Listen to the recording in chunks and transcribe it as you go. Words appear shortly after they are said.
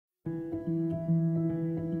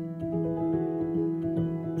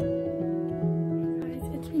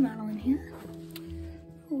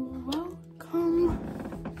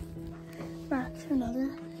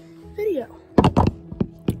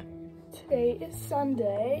is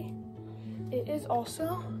Sunday. It is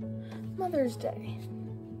also Mother's Day.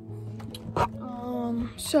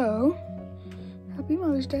 So happy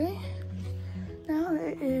Mother's Day. Now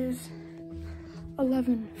it is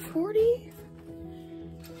 11:40.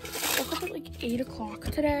 Woke up at like 8 o'clock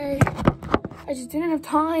today. I just didn't have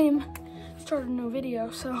time to start a new video,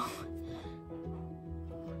 so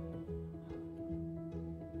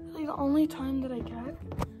really the only time that I get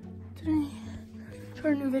today to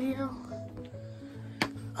start a new video.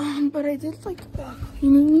 But I did like a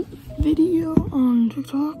cleaning video on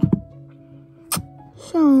TikTok.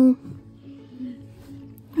 So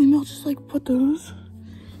maybe I'll just like put those.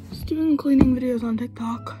 Just doing cleaning videos on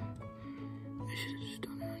TikTok. I should have just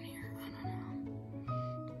done it on here. I don't know.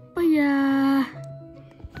 But yeah.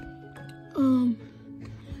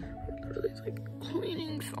 Literally like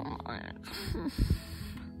cleaning so much.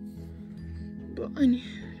 But I need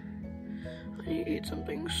to eat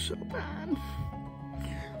something so bad.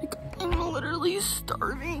 Like I'm literally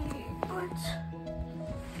starving.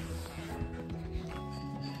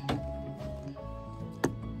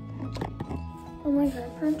 But my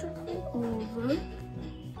grandparents are coming over,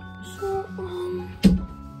 so I'm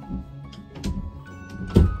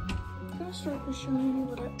gonna start by showing you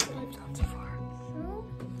what I've done so far. So,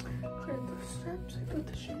 cleared the steps, I put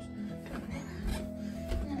the shoes down there,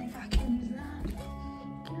 and then I vacuumed that.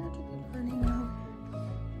 Garrett did the running out.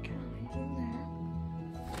 Carolyn's in there.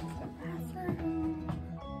 The bathroom.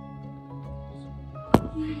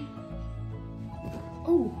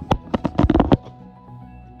 Oh.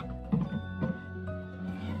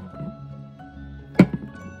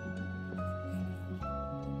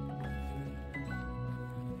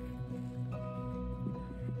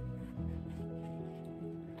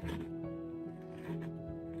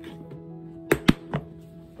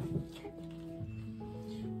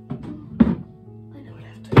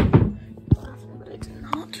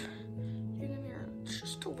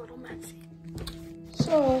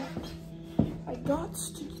 So I got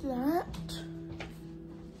to do that.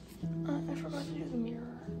 I forgot to do the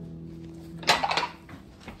mirror.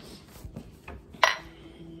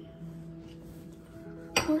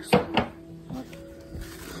 Where's the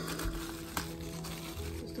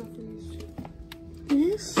stuff we used?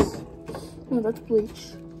 This? No, that's bleach.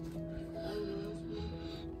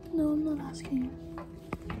 No, I'm not asking.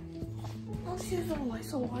 I'll just use a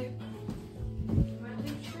Lysol wipe.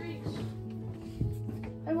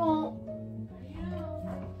 I won't.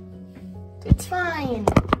 It's fine.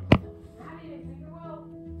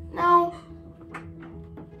 No.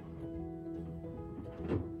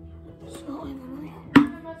 So I literally.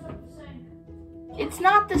 It's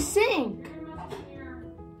not the sink.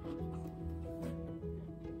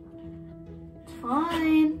 It's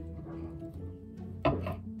fine.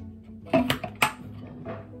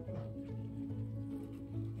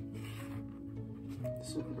 This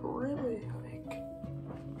is really like.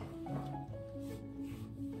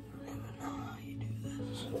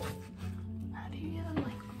 How do you get them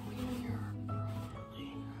like clear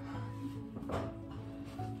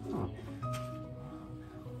properly?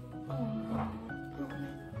 Oh no.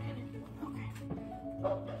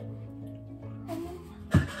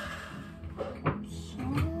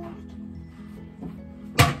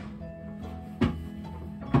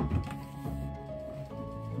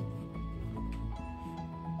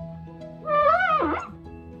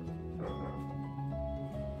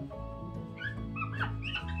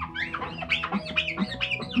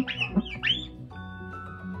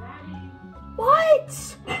 What?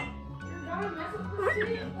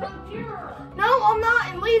 No, I'm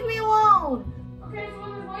not, and leave me alone. Okay, so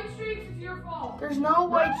when there's white streaks, it's your fault. There's no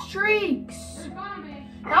white streaks. There's gonna be.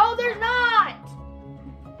 No, there's not.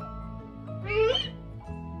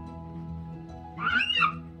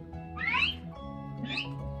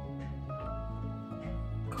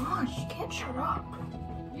 Gosh, you can't shut up.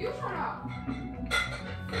 You shut up.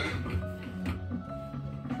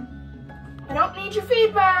 I don't need your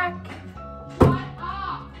feedback. Shut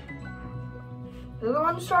up. You're the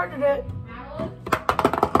one who started it. Madeline?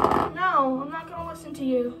 No, I'm not gonna listen to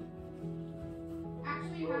you.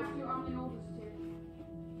 Actually, you have to. I'm the oldest here.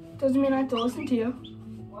 Doesn't mean I have to listen to you.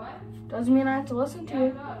 What? Doesn't mean I have to listen to Yeah, it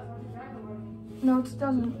you. does. That's exactly what I mean. No, it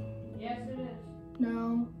doesn't. Yes, it is.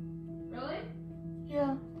 No. Really?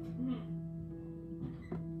 Yeah.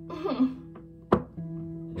 Mm-hmm.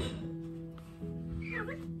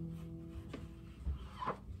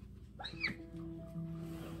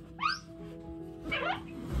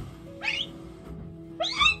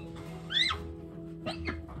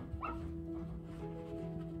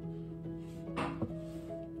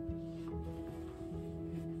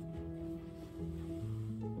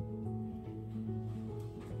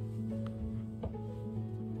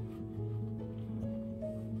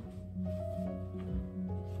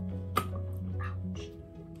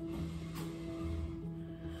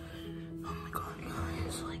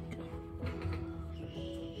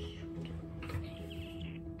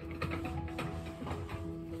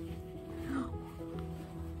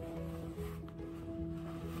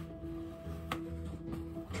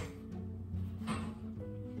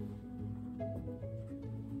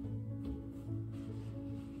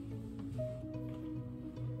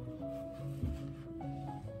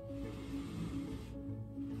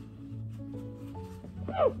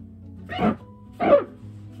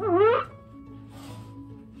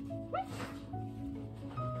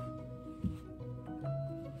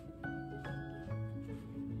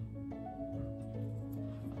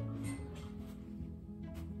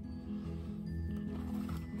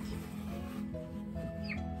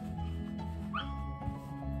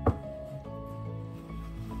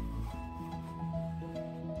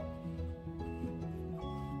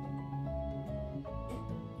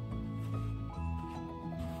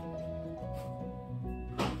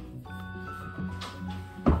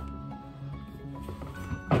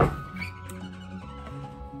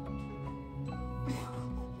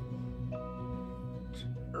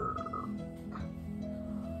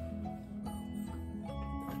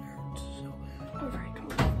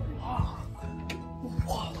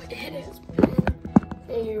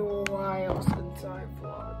 Miles inside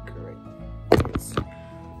vlog, right? It's like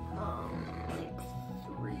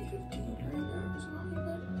 3:15 right now or something like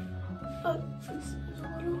that. This is a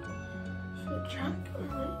little fit check.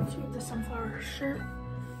 Alright, so the sunflower shirt,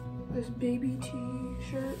 this baby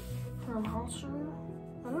t-shirt from Halster.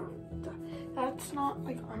 I don't know, that's not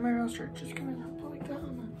like on my real shirt, just gonna put like that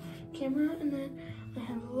on the camera. And then I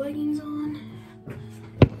have leggings on,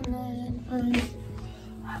 and then I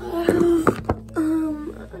have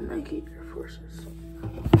a Nike Air Forces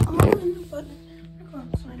on, but I'm gonna go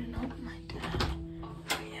outside and help my dad.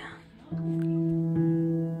 Yeah.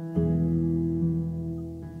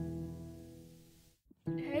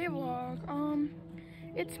 Hey vlog,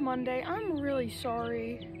 it's Monday. I'm really sorry.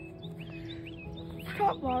 I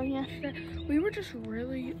stopped vlogging yesterday. We were just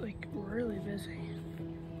really busy.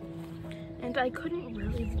 And I couldn't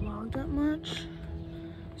really vlog that much.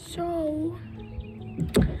 So,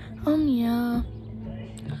 yeah.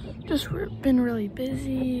 Just been really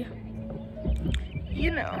busy.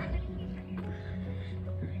 You know.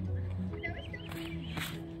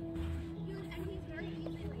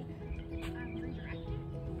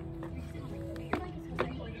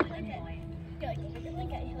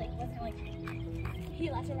 He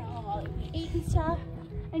left around while we ate and stuff,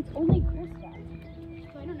 and it's only Christmas.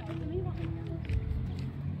 So I don't know. Maybe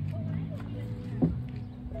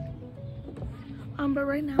But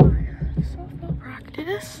right now I have softball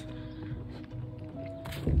practice.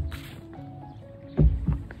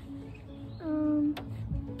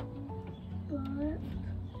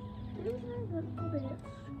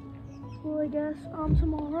 Well, I guess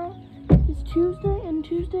tomorrow is Tuesday, and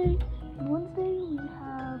Tuesday and Wednesday we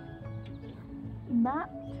have map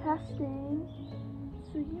testing,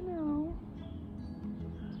 so you know,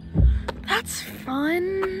 that's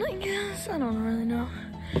fun, I guess. I don't really know,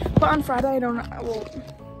 but on Friday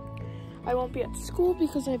I won't be at school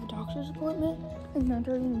because I have a doctor's appointment at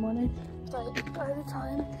 9:30 in the morning. But by the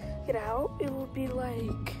time I get out, it will be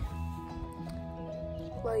like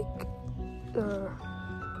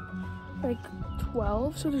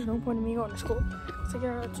 12, so there's no point in me going to school. So I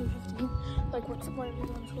get out at 2:15. Like, what's the point of me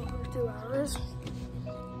going to school for 2 hours?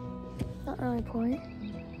 Not really a point.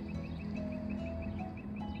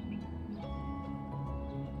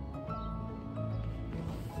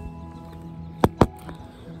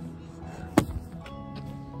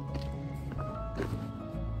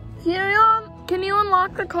 Can you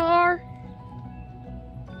unlock the car?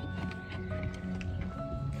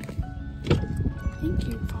 Thank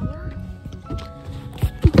you, Father.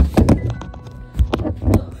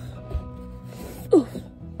 Oof.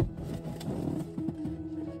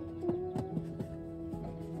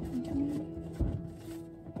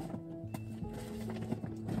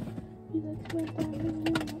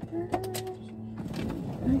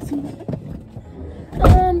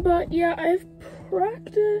 But yeah, I've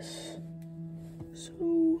practiced,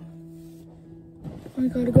 so I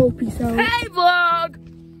gotta go. Peace out. Hey, vlog!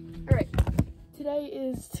 Alright, today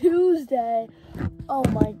is Tuesday. Oh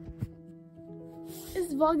my,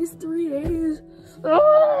 this vlog is 3 days.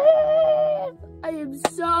 I am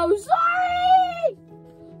so sorry!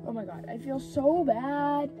 Oh my god, I feel so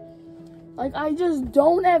bad. Like, I just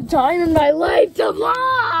don't have time in my life to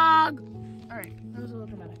vlog! Alright, that was a little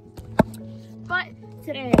dramatic. But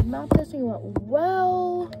today, map testing went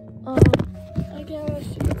well. I guess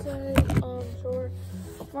you could say, sure.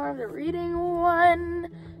 More of the reading one,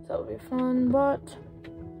 so it'll be fun, but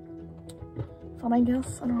fun, I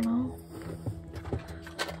guess. I don't know.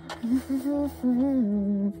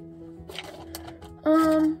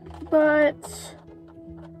 But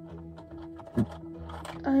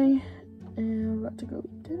I am about to go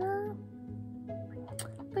eat dinner.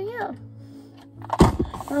 But yeah, I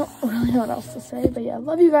don't really know what else to say, but yeah,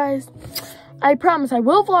 love you guys. I promise I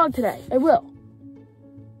will vlog today. I will.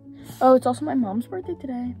 Oh, it's also my mom's birthday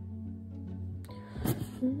today.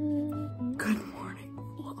 Good morning,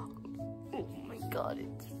 vlog. Oh my god,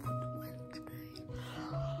 it's Wednesday.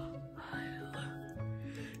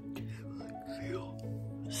 I feel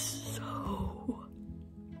so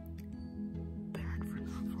bad for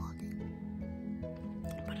not vlogging.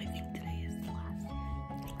 But I think today is the last day.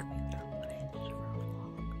 I think we have to finish for a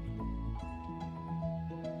vlog.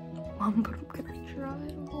 But I'm gonna try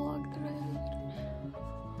to vlog today.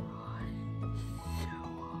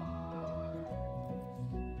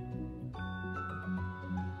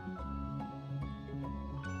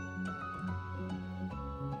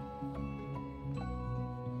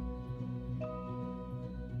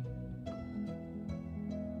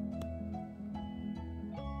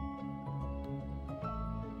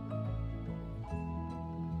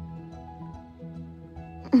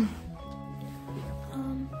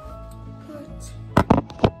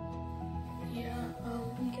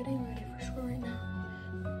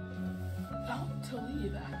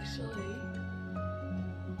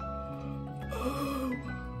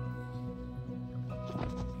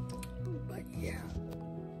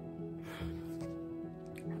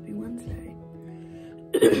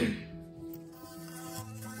 Hey,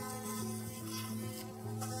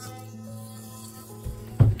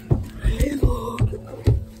 Lord.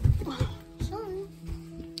 Sorry.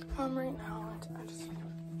 Right now,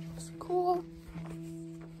 it's cool.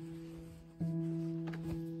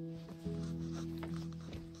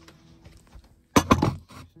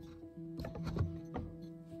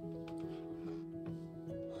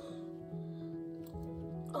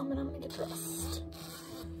 And I'm gonna get dressed.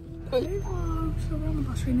 Hey, vlog. So we're on the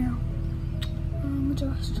bus right now. I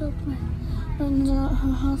just dropped my friends at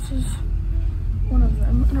her house is one of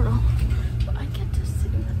them. I don't know. But I get to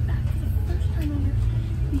sit in the back for the first time ever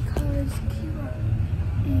because Kira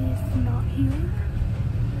is not here.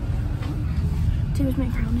 Today was my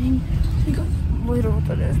crowning. So you guys later what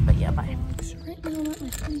that is. But yeah, bye. So right now I'm at my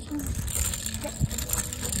friend's house.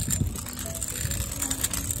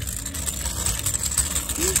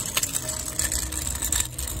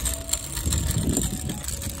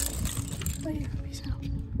 Peace out.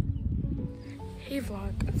 Hey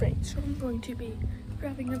vlog, right, so I'm going to be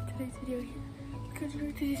wrapping up today's video here. Because you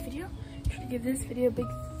like today's video, you should give this video a big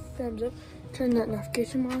thumbs up, turn that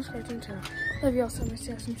notification bell on, subscribe to the channel. Love you all so much,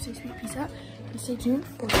 stay awesome, stay sweet, peace out, and stay tuned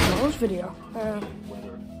for tomorrow's video.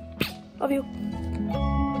 Love you.